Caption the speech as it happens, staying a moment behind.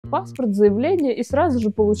паспорт, заявление, и сразу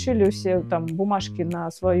же получили все там бумажки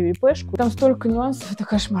на свою ИПшку. Там столько нюансов, это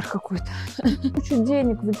кошмар какой-то. Кучу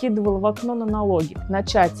денег выкидывала в окно на налоги.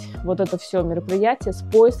 Начать вот это все мероприятие с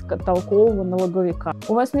поиска толкового налоговика.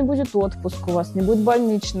 У вас не будет отпуска, у вас не будет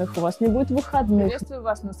больничных, у вас не будет выходных. Приветствую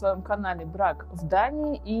вас на своем канале «Брак в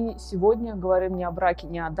Дании». И сегодня говорим не о браке,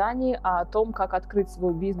 не о Дании, а о том, как открыть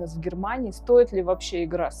свой бизнес в Германии, стоит ли вообще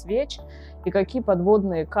игра свеч и какие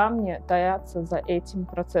подводные камни таятся за этим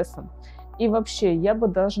процессом. И вообще, я бы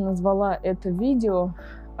даже назвала это видео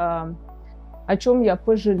о чем я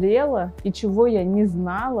пожалела и чего я не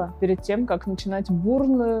знала перед тем, как начинать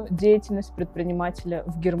бурную деятельность предпринимателя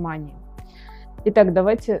в Германии. Итак,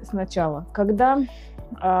 давайте сначала. Когда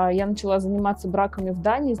я начала заниматься браками в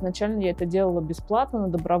Дании, изначально я это делала бесплатно, на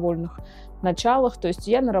добровольных началах. То есть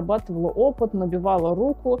я нарабатывала опыт, набивала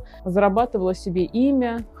руку, зарабатывала себе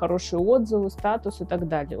имя, хорошие отзывы, статус и так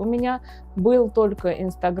далее. У меня был только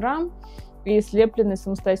Инстаграм и слепленный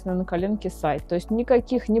самостоятельно на коленке сайт. То есть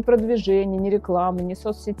никаких ни продвижений, ни рекламы, ни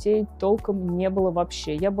соцсетей толком не было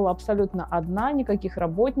вообще. Я была абсолютно одна, никаких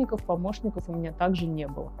работников, помощников у меня также не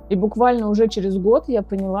было. И буквально уже через год я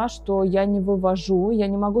поняла, что я не вывожу, я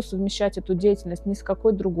не могу совмещать эту деятельность ни с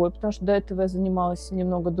какой другой, потому что до этого я занималась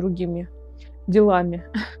немного другими делами.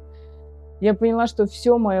 Я поняла, что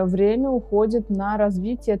все мое время уходит на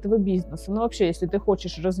развитие этого бизнеса. Ну, вообще, если ты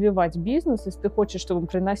хочешь развивать бизнес, если ты хочешь, чтобы он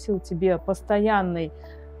приносил тебе постоянный,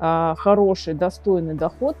 хороший, достойный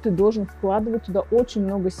доход, ты должен вкладывать туда очень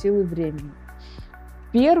много сил и времени.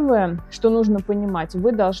 Первое, что нужно понимать,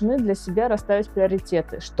 вы должны для себя расставить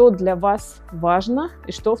приоритеты, что для вас важно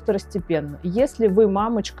и что второстепенно. Если вы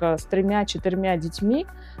мамочка с 3-4 детьми,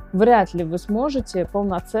 вряд ли вы сможете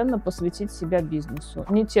полноценно посвятить себя бизнесу.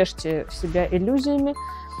 Не тешьте себя иллюзиями.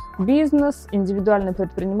 Бизнес, индивидуальное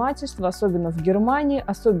предпринимательство, особенно в Германии,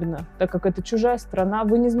 особенно так как это чужая страна,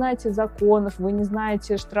 вы не знаете законов, вы не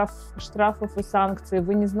знаете штрафов и санкций,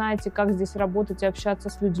 вы не знаете, как здесь работать и общаться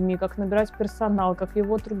с людьми, как набирать персонал, как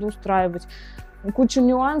его трудоустраивать. Куча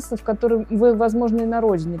нюансов, которые вы, возможно, и на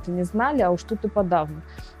родине-то не знали, а уж тут и подавно.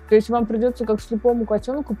 То есть вам придется как слепому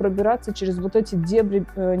котенку пробираться через вот эти дебри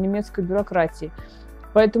немецкой бюрократии.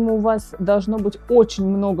 Поэтому у вас должно быть очень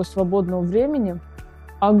много свободного времени,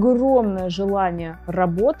 огромное желание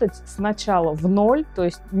работать сначала в ноль, то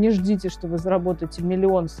есть не ждите, что вы заработаете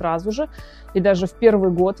миллион сразу же, и даже в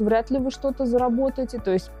первый год вряд ли вы что-то заработаете.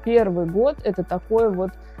 То есть первый год – это такое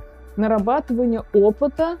вот нарабатывание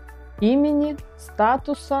опыта, имени,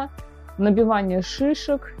 статуса, набивание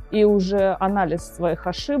шишек и уже анализ своих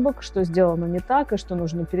ошибок, что сделано не так и что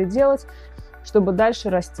нужно переделать, чтобы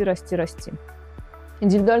дальше расти, расти, расти.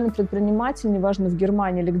 Индивидуальный предприниматель, неважно в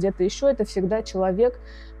Германии или где-то еще, это всегда человек,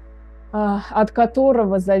 от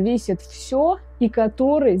которого зависит все и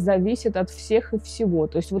который зависит от всех и всего.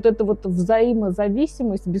 То есть вот эта вот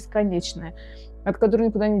взаимозависимость бесконечная, от которой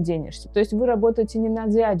никуда не денешься. То есть вы работаете не на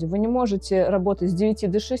дядю, вы не можете работать с 9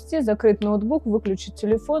 до 6, закрыть ноутбук, выключить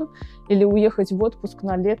телефон или уехать в отпуск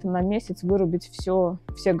на лето, на месяц, вырубить все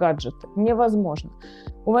гаджеты. Невозможно.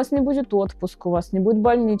 У вас не будет отпуска, у вас не будет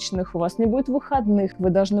больничных, у вас не будет выходных. Вы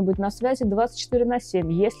должны быть на связи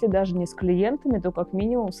 24/7. Если даже не с клиентами, то как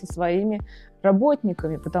минимум со своими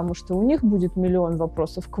работниками, потому что у них будет миллион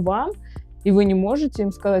вопросов к вам, и вы не можете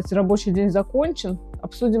им сказать: рабочий день закончен,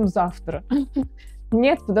 обсудим завтра.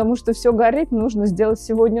 Нет, потому что все горит, нужно сделать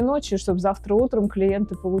сегодня ночью, чтобы завтра утром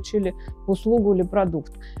клиенты получили услугу или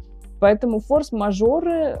продукт. Поэтому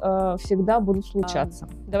форс-мажоры всегда будут случаться.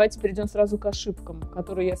 Давайте перейдем сразу к ошибкам,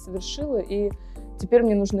 которые я совершила, и теперь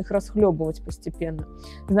мне нужно их расхлебывать постепенно.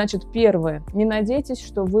 Значит, первое. Не надейтесь,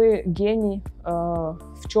 что вы гений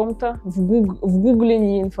в чем-то, в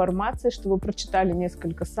гуглении информации, что вы прочитали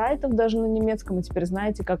несколько сайтов даже на немецком, и теперь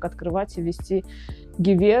знаете, как открывать и вести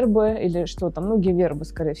гевербы или что там, ну, гевербы,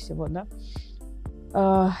 скорее всего, да.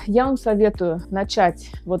 Я вам советую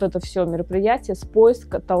начать вот это все мероприятие с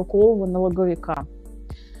поиска толкового налоговика.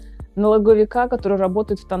 Налоговика, который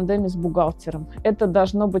работает в тандеме с бухгалтером. Это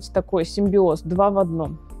должно быть такой симбиоз, 2 в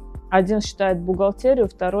 1. Один считает бухгалтерию,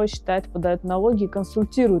 второй подает налоги и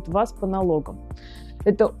консультирует вас по налогам.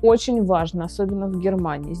 Это очень важно, особенно в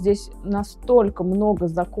Германии. Здесь настолько много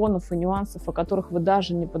законов и нюансов, о которых вы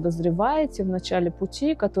даже не подозреваете в начале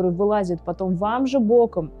пути, которые вылазят потом вам же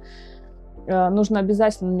боком. Нужно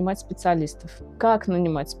обязательно нанимать специалистов. Как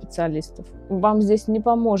нанимать специалистов? Вам здесь не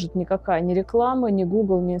поможет никакая ни реклама, ни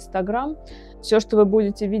Google, ни Instagram. Все, что вы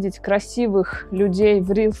будете видеть красивых людей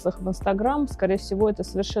в рилсах в Instagram, скорее всего, это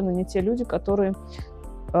совершенно не те люди, которые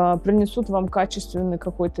принесут вам качественный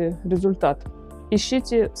какой-то результат.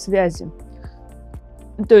 Ищите связи.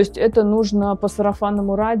 То есть это нужно по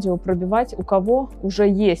сарафанному радио пробивать, у кого уже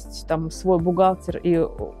есть там свой бухгалтер, и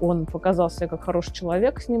он показал себя как хороший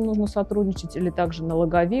человек, с ним нужно сотрудничать, или также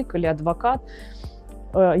налоговик, или адвокат.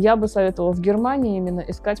 Я бы советовала в Германии именно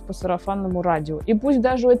искать по сарафанному радио. И пусть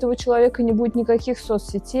даже у этого человека не будет никаких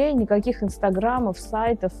соцсетей, никаких инстаграмов,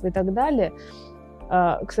 сайтов и так далее.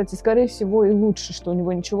 Кстати, скорее всего, и лучше, что у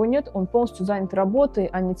него ничего нет. Он полностью занят работой,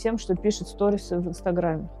 а не тем, что пишет сторисы в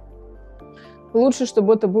инстаграме. Лучше,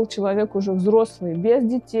 чтобы это был человек уже взрослый, без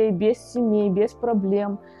детей, без семей, без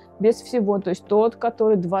проблем, без всего. То есть тот,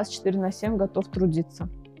 который 24/7 готов трудиться.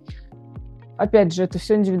 Опять же, это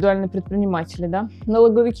все индивидуальные предприниматели, да.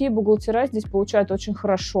 Налоговики и бухгалтера здесь получают очень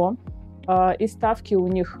хорошо. И ставки у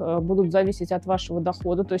них будут зависеть от вашего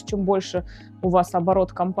дохода. То есть чем больше у вас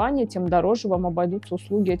оборот компании, тем дороже вам обойдутся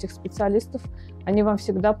услуги этих специалистов. Они вам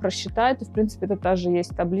всегда просчитают. И, в принципе, это та же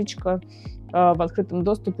есть табличка в открытом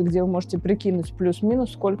доступе, где вы можете прикинуть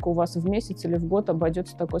плюс-минус, сколько у вас в месяц или в год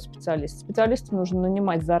обойдется такой специалист. Специалиста нужно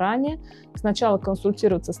нанимать заранее. Сначала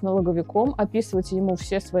консультироваться с налоговиком, описывать ему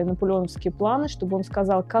все свои наполеоновские планы, чтобы он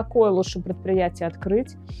сказал, какое лучше предприятие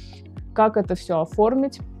открыть, как это все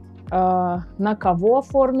оформить, на кого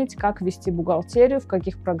оформить, как вести бухгалтерию, в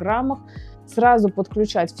каких программах. Сразу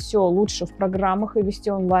подключать все лучше в программах и вести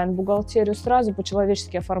онлайн-бухгалтерию, сразу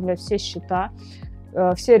по-человечески оформлять все счета,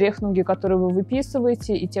 все рехнунги, которые вы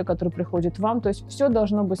выписываете, и те, которые приходят вам. То есть все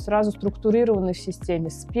должно быть сразу структурировано в системе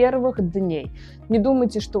с первых дней. Не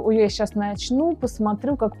думайте, что ой, я сейчас начну,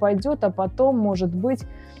 посмотрю, как пойдет, а потом, может быть.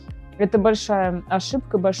 Это большая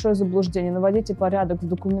ошибка, большое заблуждение. Наводите порядок в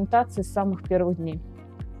документации с самых первых дней.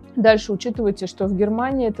 Дальше учитывайте, что в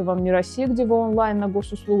Германии это вам не Россия, где вы онлайн на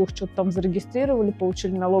госуслугах что-то там зарегистрировали,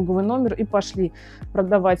 получили налоговый номер и пошли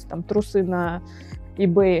продавать там трусы на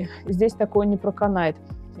eBay. Здесь такое не проканает.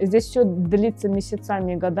 Здесь все длится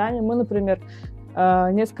месяцами и годами. Мы, например,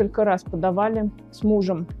 несколько раз подавали с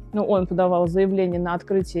мужем, он подавал заявление на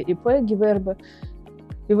открытие ИП, Gewerbe,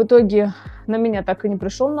 и в итоге на меня так и не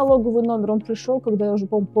пришел налоговый номер. Он пришел, когда я уже,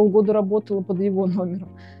 по-моему, полгода работала под его номером.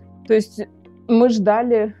 То есть мы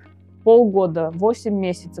ждали полгода, 8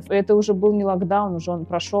 месяцев. И это уже был не локдаун, уже он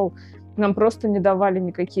прошел. Нам просто не давали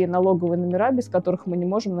никакие налоговые номера, без которых мы не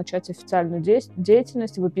можем начать официальную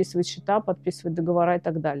деятельность, выписывать счета, подписывать договора и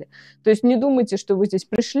так далее. То есть не думайте, что вы здесь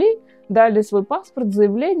пришли, дали свой паспорт,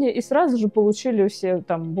 заявление и сразу же получили все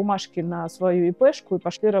там бумажки на свою ИПшку и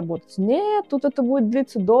пошли работать. Нет, тут это будет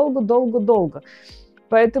длиться долго.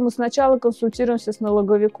 Поэтому сначала консультируемся с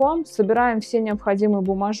налоговиком, собираем все необходимые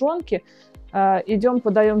бумажонки, идем,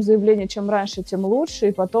 подаем заявление, чем раньше, тем лучше,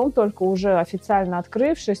 и потом только уже официально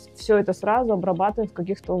открывшись, все это сразу обрабатываем в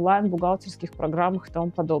каких-то онлайн-бухгалтерских программах и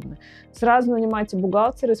тому подобное. Сразу нанимайте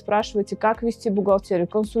бухгалтера и спрашивайте, как вести бухгалтерию,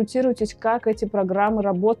 консультируйтесь, как эти программы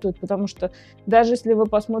работают, потому что даже если вы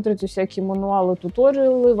посмотрите всякие мануалы,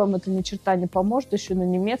 туториалы, вам это ни черта не поможет, еще на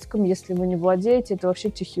немецком, если вы не владеете, это вообще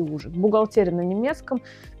тихий ужас. Бухгалтерия на немецком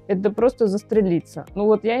 — это просто застрелиться.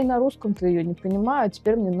 Я и на русском-то ее не понимаю, а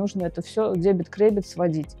теперь мне нужно это все дебет-кребет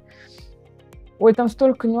сводить. Ой, там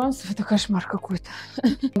столько нюансов, это кошмар какой-то.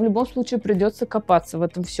 В любом случае придется копаться в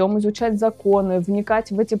этом всем, изучать законы,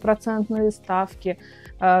 вникать в эти процентные ставки,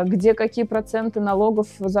 где какие проценты налогов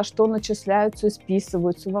за что начисляются и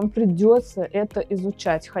списываются. Вам придется это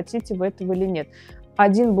изучать, хотите вы этого или нет.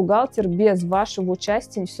 Один бухгалтер без вашего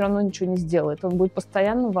участия все равно ничего не сделает. Он будет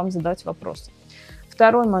постоянно вам задавать вопросы.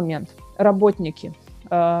 Второй момент. Работники.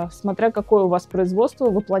 Смотря какое у вас производство,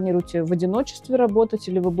 вы планируете в одиночестве работать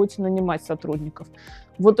или вы будете нанимать сотрудников.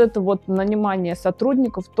 Это нанимание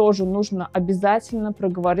сотрудников тоже нужно обязательно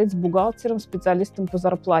проговорить с бухгалтером, специалистом по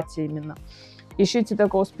зарплате именно. Ищите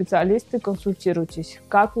такого специалиста и консультируйтесь.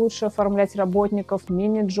 Как лучше оформлять работников,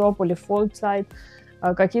 мини-джоб или фулл-тайм,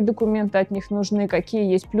 какие документы от них нужны, какие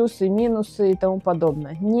есть плюсы, минусы и тому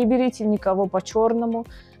подобное. Не берите никого по-черному.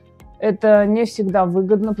 Это не всегда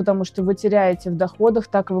выгодно, потому что вы теряете в доходах.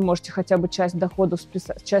 Так вы можете хотя бы часть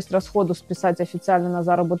расходов списать официально на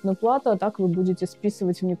заработную плату, а так вы будете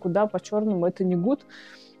списывать в никуда по-черному. Это не good.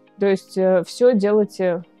 То есть все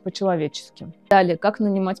делайте по-человечески. Далее, как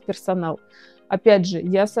нанимать персонал. Опять же,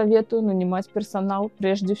 я советую нанимать персонал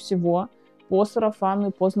прежде всего по сарафану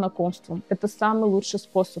и по знакомствам. Это самый лучший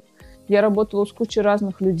способ. Я работала с кучей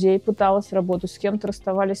разных людей, пыталась работать, с кем-то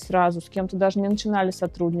расставались сразу, с кем-то даже не начинали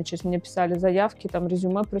сотрудничать. Мне писали заявки, там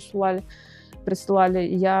резюме присылали,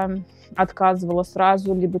 я отказывала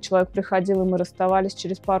сразу, либо человек приходил, и мы расставались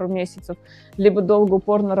через пару месяцев, либо долго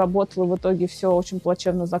упорно работала, в итоге все очень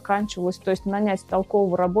плачевно заканчивалось. То есть нанять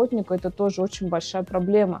толкового работника — это тоже очень большая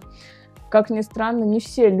проблема. Как ни странно, не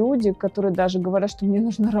все люди, которые даже говорят, что мне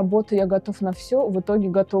нужна работа, я готов на все, в итоге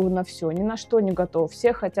готовы на все. Ни на что не готовы.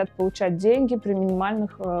 Все хотят получать деньги при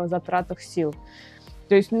минимальных затратах сил.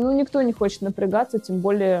 То есть, никто не хочет напрягаться, тем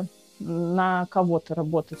более на кого-то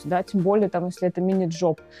работать, да, тем более, там, если это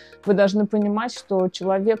мини-джоб. Вы должны понимать, что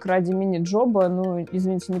человек ради мини-джоба,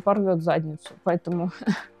 извините, не порвет задницу. Поэтому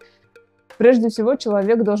прежде всего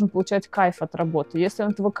человек должен получать кайф от работы. Если он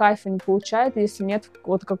этого кайфа не получает, если нет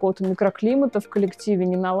какого-то микроклимата в коллективе,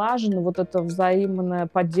 не налажено, вот эта взаимная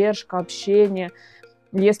поддержка, общение,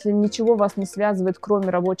 если ничего вас не связывает, кроме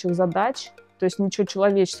рабочих задач, то есть ничего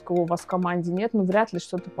человеческого у вас в команде нет, вряд ли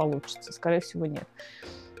что-то получится, скорее всего, нет.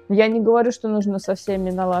 Я не говорю, что нужно со всеми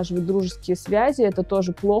налаживать дружеские связи, это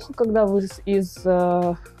тоже плохо, когда вы из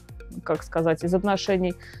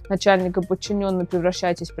отношений начальника-подчиненного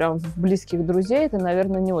превращаетесь прямо в близких друзей, это,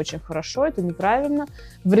 наверное, не очень хорошо, это неправильно,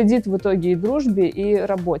 вредит в итоге и дружбе, и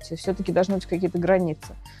работе. Все-таки должны быть какие-то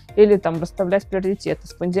границы. Или там расставлять приоритеты.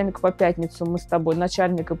 С понедельника по пятницу мы с тобой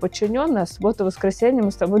начальник и подчиненный, а с субботы и воскресенье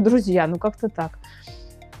мы с тобой друзья. Как-то так.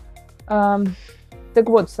 Так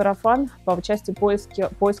вот, сарафан по части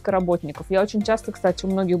поиска работников. Я очень часто, кстати, у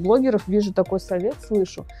многих блогеров вижу такой совет,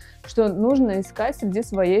 слышу, что нужно искать среди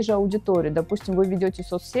своей же аудитории. Допустим, вы ведете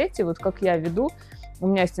соцсети, вот как я веду, у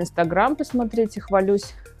меня есть Инстаграм, посмотрите,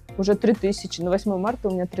 хвалюсь, уже 3000, на 8 марта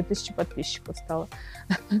у меня 3000 подписчиков стало.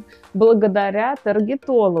 Благодаря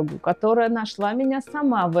таргетологу, которая нашла меня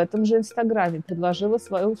сама в этом же Инстаграме, предложила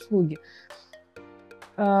свои услуги.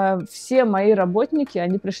 Все мои работники,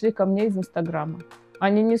 они пришли ко мне из Инстаграма.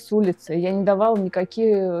 Они не с улицы. Я не давала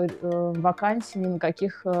никакие вакансии ни на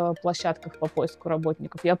каких площадках по поиску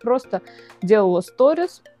работников. Я просто делала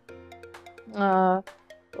сторис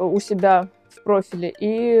у себя в профиле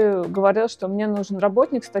и говорила, что мне нужен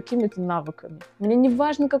работник с такими-то навыками. Мне не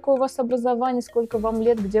важно, какое у вас образование, сколько вам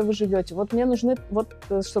лет, где вы живете. Вот мне нужны,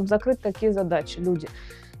 чтобы закрыть такие задачи, люди.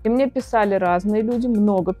 И мне писали разные люди,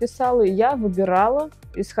 много писало, и я выбирала,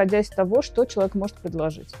 исходя из того, что человек может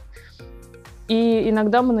предложить. И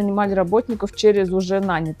иногда мы нанимали работников через уже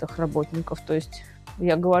нанятых работников. То есть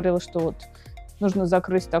я говорила, что нужно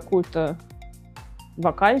закрыть такую-то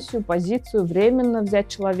вакансию, позицию, временно взять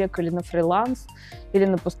человека или на фриланс, или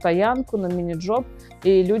на постоянку, на мини-джоб.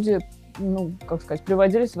 И люди,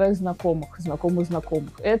 приводили своих знакомых.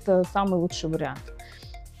 Это самый лучший вариант.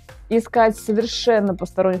 Искать совершенно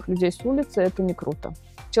посторонних людей с улицы – это не круто.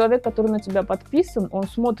 Человек, который на тебя подписан, он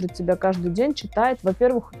смотрит тебя каждый день, читает.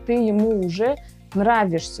 Во-первых, ты ему уже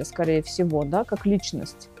нравишься, скорее всего, да, как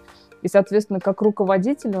личность. И, соответственно, как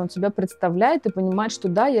руководитель он тебя представляет и понимает, что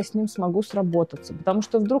да, я с ним смогу сработаться. Потому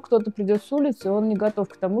что вдруг кто-то придет с улицы, и он не готов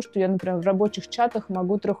к тому, что я, например, в рабочих чатах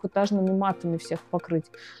могу трехэтажными матами всех покрыть.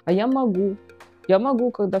 А я могу. Я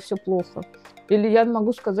могу, когда все плохо. Или я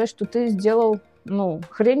могу сказать, что ты сделал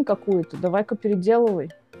хрень какую-то, давай-ка переделывай.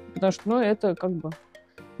 Потому что, это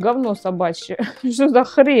говно собачье. Что за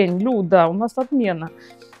хрень, Люда, у нас отмена.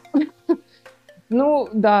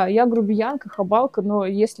 Да, я грубиянка, хабалка, но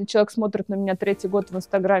если человек смотрит на меня 3-й год в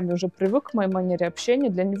Инстаграме, уже привык к моей манере общения,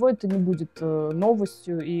 для него это не будет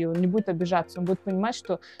новостью, и он не будет обижаться. Он будет понимать,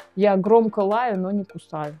 что я громко лаю, но не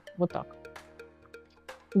кусаю. Вот так.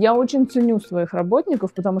 Я очень ценю своих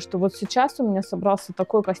работников, потому что вот сейчас у меня собрался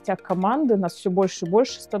такой костяк команды, нас все больше и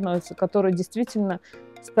больше становится, которые действительно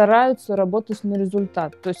стараются работать на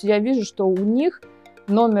результат. То есть я вижу, что у них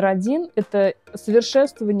номер один – это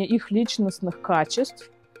совершенствование их личностных качеств,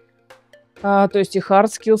 то есть и hard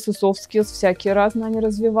skills, и soft skills, всякие разные они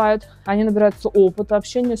развивают. Они набираются опыта,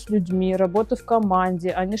 общения с людьми, работы в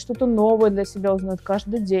команде, они что-то новое для себя узнают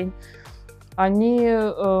каждый день. Они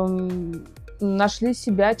нашли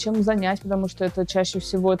себя, чем занять, потому что это чаще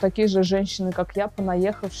всего такие же женщины, как я,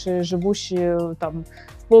 понаехавшие, живущие там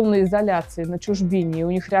в полной изоляции, на чужбине. И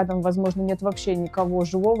у них рядом, возможно, нет вообще никого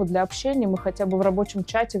живого для общения. Мы хотя бы в рабочем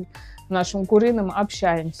чате нашим куриным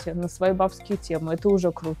общаемся на свои бабские темы. Это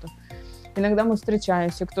уже круто. Иногда мы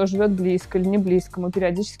встречаемся, кто живет близко или не близко, мы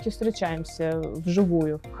периодически встречаемся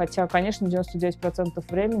вживую. Хотя, конечно, 99%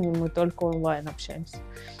 времени мы только онлайн общаемся.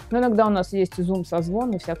 Но иногда у нас есть и Zoom,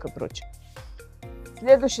 созвон и всякое прочее.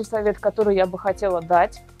 Следующий совет, который я бы хотела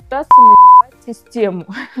дать, пытаться наебать систему.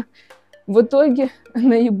 В итоге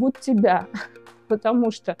наебут тебя. Потому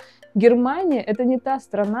что Германия – это не та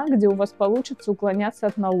страна, где у вас получится уклоняться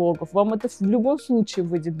от налогов. Вам это в любом случае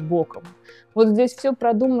выйдет боком. Вот здесь все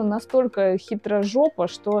продумано настолько хитрожопо,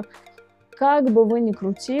 что как бы вы ни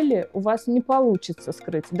крутили, у вас не получится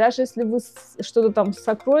скрыть. Даже если вы что-то там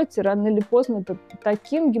сокроете, рано или поздно это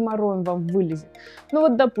таким геморроем вам вылезет.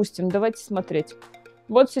 Допустим, давайте смотреть.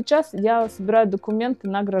 Вот сейчас я собираю документы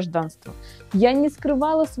на гражданство. Я не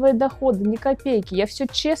скрывала свои доходы, ни копейки. Я все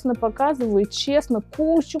честно показываю и честно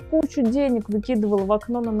кучу денег выкидывала в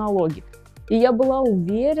окно на налоги. И я была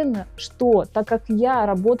уверена, что так как я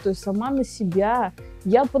работаю сама на себя,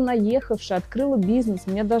 я понаехавшая, открыла бизнес,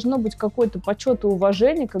 мне должно быть какой-то почет и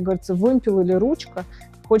уважение, как говорится, вымпел или ручка,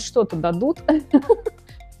 хоть что-то дадут.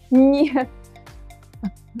 Нет.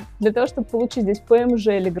 Для того, чтобы получить здесь ПМЖ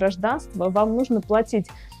или гражданство, вам нужно платить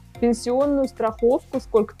пенсионную страховку,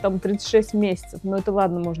 сколько там, 36 месяцев, но это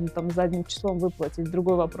ладно, можно там задним числом выплатить,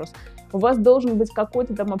 другой вопрос. У вас должен быть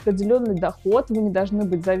какой-то там определенный доход, вы не должны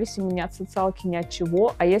быть зависимы ни от социалки, ни от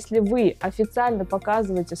чего, а если вы официально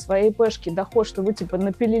показываете своей ИПшке доход, что вы типа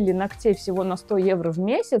напилили ногтей всего на 100 евро в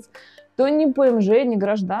месяц, то ни ПМЖ, ни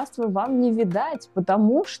гражданства вам не видать,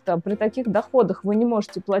 потому что при таких доходах вы не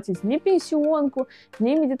можете платить ни пенсионку,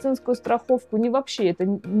 ни медицинскую страховку, ни вообще, это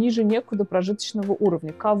ниже некуда прожиточного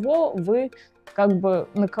уровня. Кого вы как бы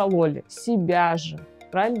накололи? Себя же,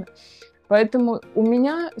 правильно? Поэтому у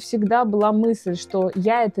меня всегда была мысль, что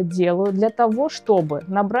я это делаю для того, чтобы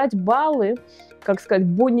набрать баллы, как сказать,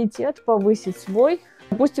 бонитет повысить свой.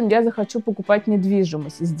 Допустим, я захочу покупать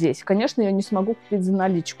недвижимость здесь. Конечно, я не смогу купить за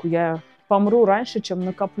наличку. Я помру раньше, чем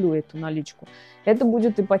накоплю эту наличку. Это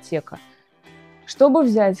будет ипотека. Чтобы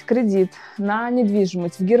взять кредит на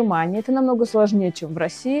недвижимость в Германии, это намного сложнее, чем в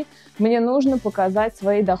России. Мне нужно показать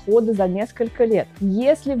свои доходы за несколько лет.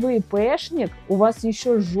 Если вы ИПшник, у вас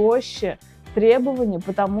еще жестче требования,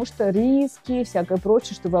 потому что риски и всякое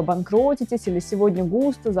прочее, что вы обанкротитесь, или сегодня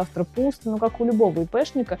густо, завтра пусто, ну как у любого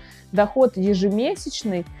ИПшника, доход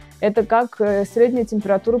ежемесячный, это как средняя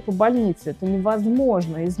температура по больнице, это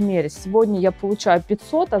невозможно измерить. Сегодня я получаю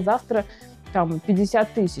 500, а завтра там 50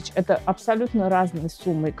 тысяч. Это абсолютно разные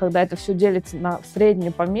суммы. И когда это все делится на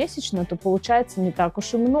среднее помесячно, то получается не так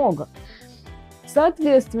уж и много.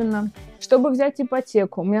 Соответственно, чтобы взять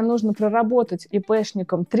ипотеку, мне нужно проработать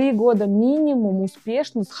ИПшником 3 года минимум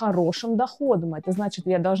успешно с хорошим доходом. Это значит,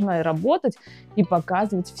 я должна и работать, и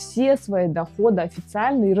показывать все свои доходы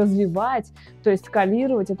официально, и развивать, то есть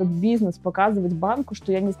скалировать этот бизнес, показывать банку,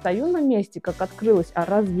 что я не стою на месте, как открылась, а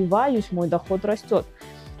развиваюсь, мой доход растет.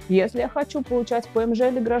 Если я хочу получать ПМЖ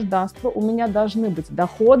или гражданство, у меня должны быть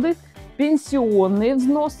доходы, пенсионные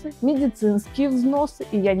взносы, медицинские взносы,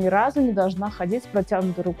 и я ни разу не должна ходить с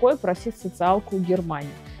протянутой рукой просить социалку в Германии.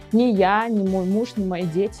 Ни я, ни мой муж, ни мои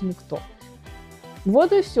дети, никто.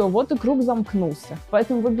 Вот и все, вот и круг замкнулся.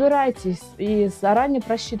 Поэтому выбирайте и заранее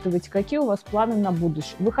просчитывайте, какие у вас планы на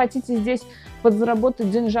будущее. Вы хотите здесь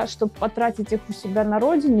подзаработать деньжат, чтобы потратить их у себя на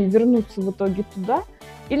родине и вернуться в итоге туда?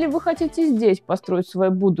 Или вы хотите здесь построить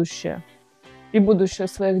свое будущее и будущее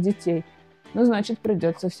своих детей? Ну, значит,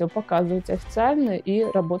 придется все показывать официально и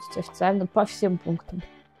работать официально по всем пунктам.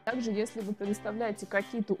 Также, если вы предоставляете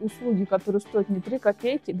какие-то услуги, которые стоят не 3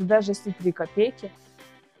 копейки, да даже если 3 копейки,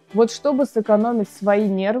 вот чтобы сэкономить свои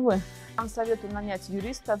нервы, я вам советую нанять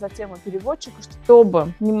юриста, а затем и переводчика.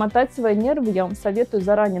 Чтобы не мотать свои нервы, я вам советую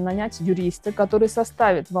заранее нанять юриста, который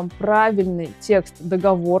составит вам правильный текст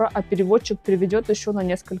договора, а переводчик переведет еще на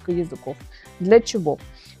несколько языков. Для чего?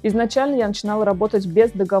 Изначально я начинала работать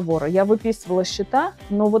без договора. Я выписывала счета,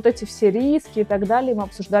 но вот эти все риски и так далее мы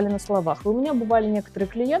обсуждали на словах. И у меня бывали некоторые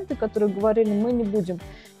клиенты, которые говорили, мы не будем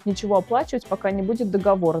ничего оплачивать, пока не будет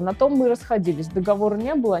договора. На том мы и расходились. Договора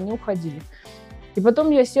не было, они уходили. И потом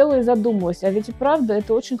я села и задумалась, а ведь и правда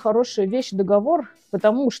это очень хорошая вещь, договор,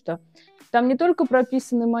 потому что там не только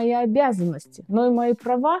прописаны мои обязанности, но и мои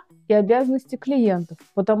права и обязанности клиентов,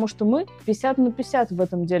 потому что мы 50 на 50 в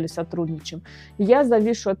этом деле сотрудничаем. И я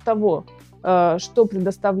завишу от того, что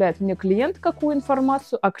предоставляет мне клиент, какую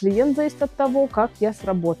информацию, а клиент зависит от того, как я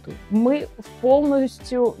сработаю. Мы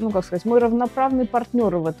полностью, мы равноправные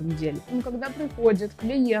партнеры в этом деле. Когда приходят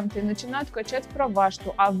клиенты и начинают качать права,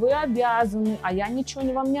 что «а вы обязаны», «а я ничего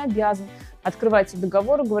вам не обязан», открывайте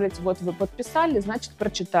договор и говорите, вот вы подписали, значит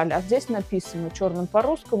прочитали, а здесь написано черным по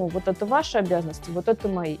русскому, вот это ваши обязанности, вот это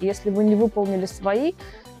мои. И если вы не выполнили свои,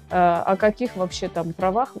 о каких вообще там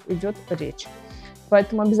правах идет речь?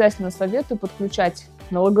 Поэтому обязательно советую подключать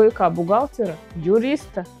налоговика, бухгалтера,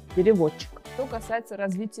 юриста, переводчика. Что касается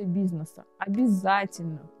развития бизнеса,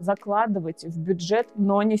 обязательно закладывайте в бюджет,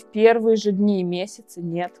 но не в первые же дни и месяцы,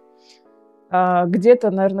 нет.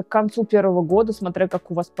 Где-то, наверное, к концу первого года, смотря как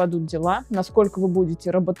у вас пойдут дела, насколько вы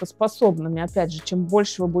будете работоспособными. Опять же, чем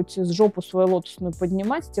больше вы будете жопу свою лотосную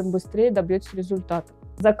поднимать, тем быстрее добьетесь результата.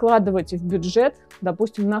 Закладывайте в бюджет,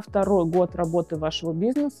 допустим, на 2-й год работы вашего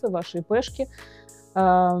бизнеса, вашей ИПшки,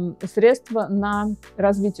 средства на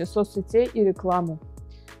развитие соцсетей и рекламу.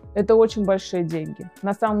 Это очень большие деньги.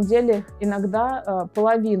 На самом деле, иногда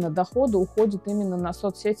половина дохода уходит именно на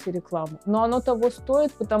соцсети и рекламу. Но оно того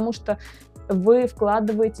стоит, потому что вы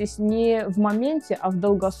вкладываетесь не в моменте, а в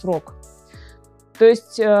долгосрок. То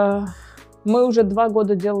есть мы уже 2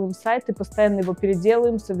 года делаем сайт и постоянно его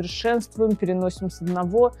переделываем, совершенствуем, переносим с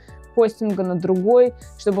одного хостинга на другой,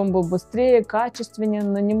 чтобы он был быстрее, качественнее,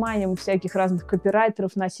 нанимаем всяких разных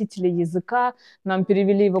копирайтеров, носителей языка, нам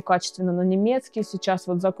перевели его качественно на немецкий, сейчас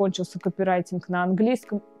вот закончился копирайтинг на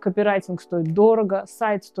английском, копирайтинг стоит дорого,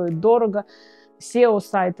 сайт стоит дорого, SEO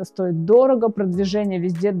сайта стоит дорого, продвижение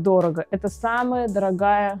везде дорого. Это самая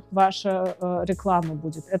дорогая ваша реклама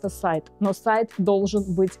будет, это сайт, но сайт должен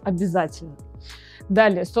быть обязательно.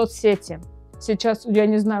 Далее, соцсети. Сейчас, я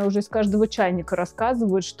не знаю, уже из каждого чайника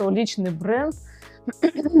рассказывают, что личный бренд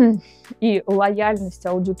и лояльность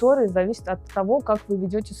аудитории зависит от того, как вы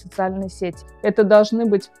ведете социальные сети. Это должны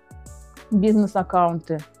быть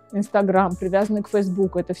бизнес-аккаунты, Инстаграм, привязанный к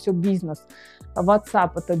Фейсбуку, это все бизнес.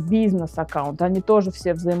 WhatsApp – это бизнес-аккаунт, они тоже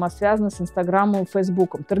все взаимосвязаны с Инстаграмом и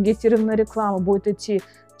Фейсбуком. Таргетированная реклама будет идти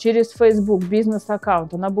через Facebook,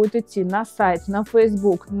 бизнес-аккаунт, она будет идти на сайт, на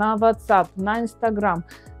Facebook, на WhatsApp, на Инстаграм.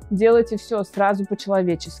 Делайте все сразу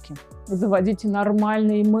по-человечески. Заводите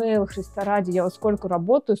нормальный имейл, Христа ради. Я вот сколько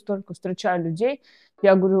работаю, столько встречаю людей.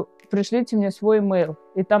 Я говорю, пришлите мне свой имейл.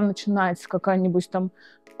 И там начинается какая-нибудь там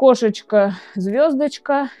кошечка,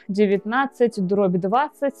 звездочка, 19, дробь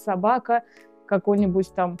 20, собака,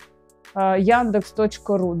 какой-нибудь там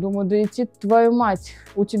яндекс.ру. Думаю, да идти твою мать.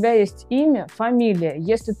 У тебя есть имя, фамилия.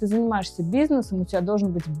 Если ты занимаешься бизнесом, у тебя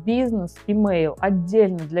должен быть бизнес-имейл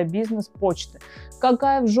отдельно для бизнес-почты.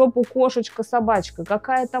 Какая в жопу кошечка, собачка?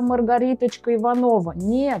 Какая там Маргариточка Иванова?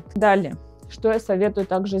 Нет. Далее, что я советую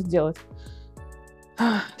также сделать?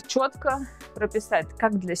 Четко прописать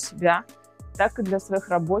как для себя, так и для своих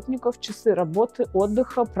работников часы работы,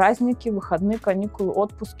 отдыха, праздники, выходные, каникулы,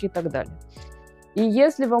 отпуски и так далее. И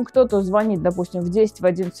если вам кто-то звонит, допустим, в 10, в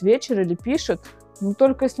 11 вечера или пишет, но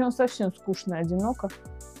только если он совсем скучно и одиноко,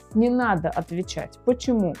 не надо отвечать.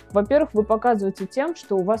 Почему? Во-первых, вы показываете тем,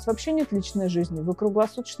 что у вас вообще нет личной жизни, вы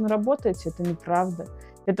круглосуточно работаете, это неправда.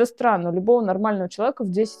 Это странно, у любого нормального человека в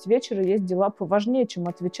 10 вечера есть дела поважнее, чем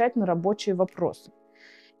отвечать на рабочие вопросы.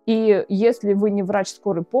 И если вы не врач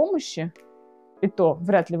скорой помощи, и то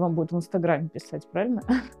вряд ли вам будут в Инстаграме писать, правильно?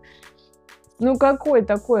 Ну, какой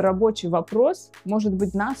такой рабочий вопрос может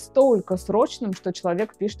быть настолько срочным, что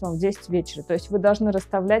человек пишет вам в 10 вечера? То есть вы должны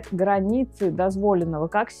расставлять границы дозволенного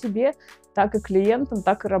как себе, так и клиентам,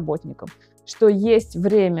 так и работникам. Что есть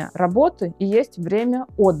время работы и есть время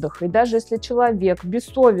отдыха. И даже если человек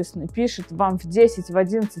бессовестный пишет вам в 10, в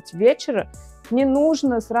 11 вечера, не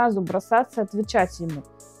нужно сразу бросаться отвечать ему.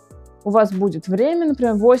 У вас будет время,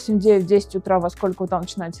 например, 8, 9, 10 утра, во сколько вы там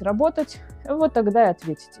начинаете работать, вот тогда и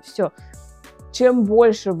ответите. Все. Чем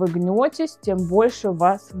больше вы гнетесь, тем больше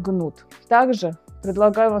вас гнут. Также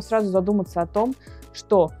предлагаю вам сразу задуматься о том,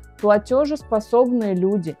 что платежеспособные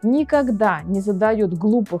люди никогда не задают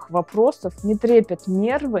глупых вопросов, не трепят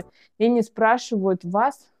нервы и не спрашивают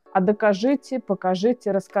вас, а докажите,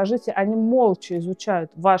 покажите, расскажите. Они молча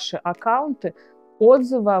изучают ваши аккаунты,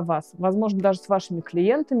 отзывы о вас, возможно, даже с вашими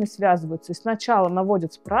клиентами связываются и сначала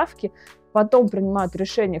наводят справки, потом принимают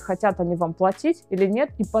решение, хотят они вам платить или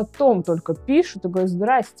нет, и потом только пишут и говорят: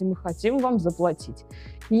 здрасте, мы хотим вам заплатить.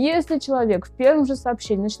 Если человек в первом же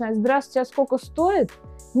сообщении начинает: здравствуйте, а сколько стоит,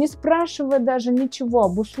 не спрашивая даже ничего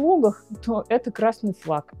об услугах, то это красный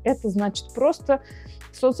флаг. Это значит, просто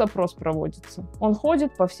соцопрос проводится. Он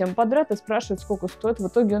ходит по всем подряд и спрашивает, сколько стоит. В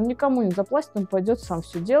итоге он никому не заплатит, он пойдет сам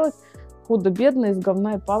все делать. Худо-бедно из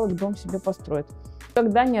говна и палок дом себе построит.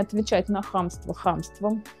 Когда не отвечать на хамство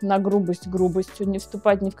хамством, на грубость грубостью, не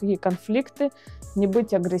вступать ни в какие конфликты, не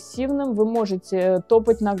быть агрессивным. Вы можете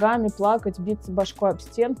топать ногами, плакать, биться башкой об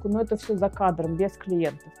стенку, но это все за кадром, без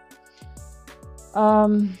клиентов.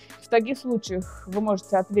 В таких случаях вы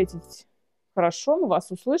можете ответить: хорошо, мы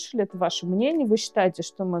вас услышали, это ваше мнение, вы считаете,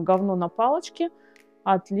 что мы говно на палочке,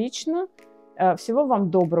 отлично, всего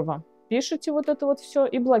вам доброго. Пишите вот это вот все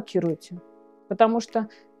и блокируйте. Потому что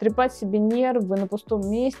трепать себе нервы на пустом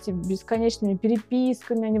месте, бесконечными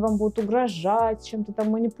переписками, они вам будут угрожать, чем-то там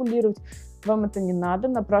манипулировать. Вам это не надо.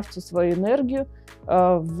 Направьте свою энергию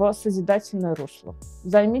в созидательное русло.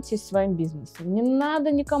 Займитесь своим бизнесом. Не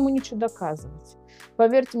надо никому ничего доказывать.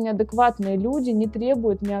 Поверьте мне, адекватные люди не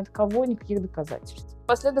требуют ни от кого никаких доказательств.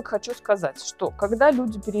 Напоследок хочу сказать, что когда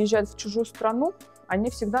люди переезжают в чужую страну, они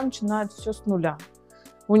всегда начинают все с нуля.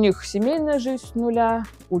 У них семейная жизнь с нуля,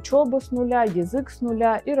 учеба с нуля, язык с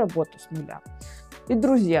нуля и работа с нуля. И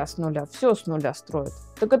друзья с нуля, все с нуля строят.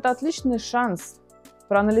 Так это отличный шанс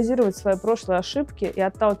проанализировать свои прошлые ошибки и,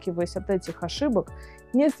 отталкиваясь от этих ошибок,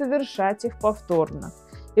 не совершать их повторно.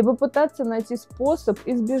 И попытаться найти способ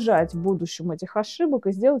избежать в будущем этих ошибок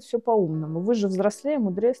и сделать все по-умному. Вы же взрослее,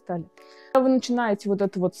 мудрее стали. Когда вы начинаете вот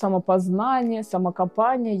это вот самопознание,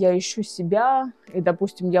 самокопание, я ищу себя, и,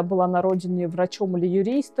 допустим, я была на родине врачом или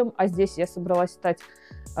юристом, а здесь я собралась стать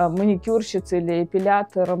маникюрщицей или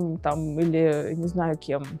эпилятором, там, или не знаю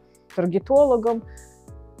кем, таргетологом.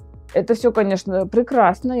 Это все, конечно,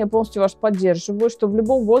 прекрасно, я полностью вас поддерживаю, что в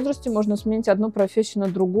любом возрасте можно сменить одну профессию на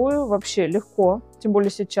другую вообще легко. Тем более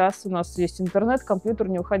сейчас у нас есть интернет, компьютер,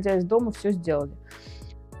 не уходя из дома, все сделали.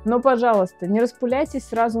 Но, пожалуйста, не распыляйтесь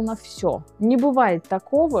сразу на все. Не бывает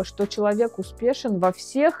такого, что человек успешен во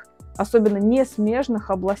всех, особенно не смежных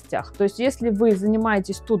областях. То есть, если вы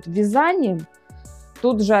занимаетесь тут вязанием,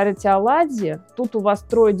 тут жарите оладьи, тут у вас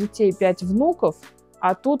 3 детей, 5 внуков,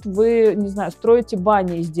 а тут вы, не знаю, строите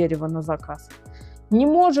бани из дерева на заказ. Не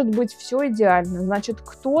может быть все идеально. Значит,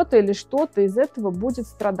 кто-то или что-то из этого будет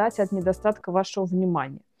страдать от недостатка вашего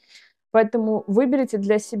внимания. Поэтому выберите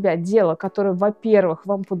для себя дело, которое, во-первых,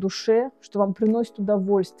 вам по душе, что вам приносит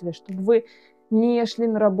удовольствие, чтобы вы не шли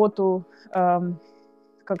на работу,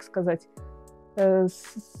 как сказать,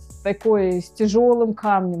 с тяжелым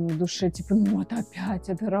камнем на душе, типа, ну вот опять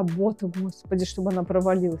эта работа, господи, чтобы она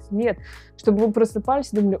провалилась. Нет, чтобы вы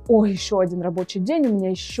просыпались и думали, ой, еще один рабочий день, у меня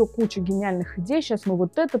еще куча гениальных идей, сейчас мы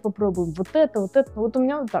вот это попробуем, вот это. Вот у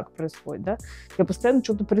меня вот так происходит, да. Я постоянно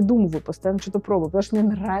что-то придумываю, постоянно что-то пробую, потому что мне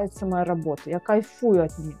нравится моя работа, я кайфую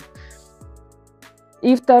от нее.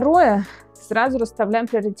 И второе, сразу расставляем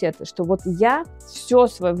приоритеты, что вот я все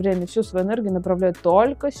свое время, всю свою энергию направляю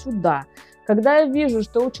только сюда. Когда я вижу,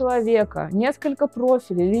 что у человека несколько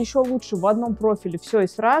профилей, или еще лучше в одном профиле все и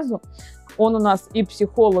сразу, он у нас и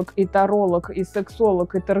психолог, и таролог, и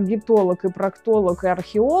сексолог, и таргетолог, и проктолог, и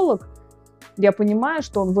археолог, я понимаю,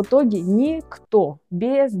 что он в итоге никто,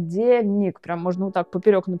 бездельник. Прям можно вот так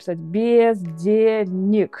поперек написать,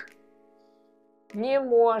 бездельник. Не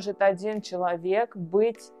может один человек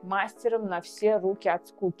быть мастером на все руки от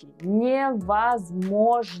скуки. Невозможно.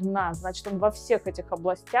 Значит, он во всех этих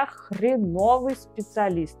областях хреновый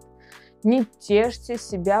специалист. Не тешьте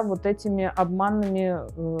себя вот этими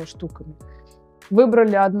обманными штуками.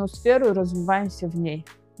 Выбрали одну сферу и развиваемся в ней.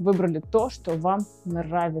 Выбрали то, что вам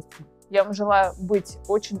нравится. Я вам желаю быть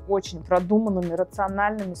очень-очень продуманными,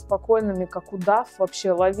 рациональными, спокойными, как удав.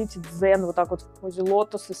 Вообще ловить дзен, вот так вот в позе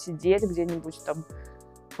лотоса сидеть где-нибудь там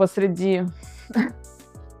посреди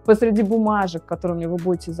бумажек, которыми вы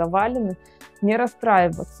будете завалены. Не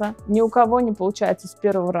расстраиваться. Ни у кого не получается с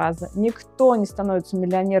первого раза. Никто не становится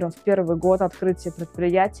миллионером в первый год открытия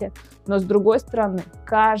предприятия. Но с другой стороны,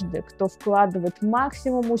 каждый, кто вкладывает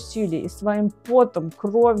максимум усилий и своим потом,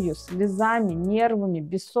 кровью, слезами, нервами,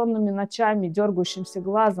 бессонными ночами, дергающимся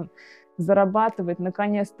глазом зарабатывает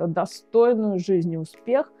наконец-то достойную жизнь и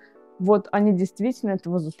успех, вот они действительно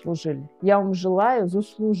этого заслужили. Я вам желаю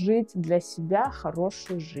заслужить для себя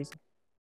хорошую жизнь.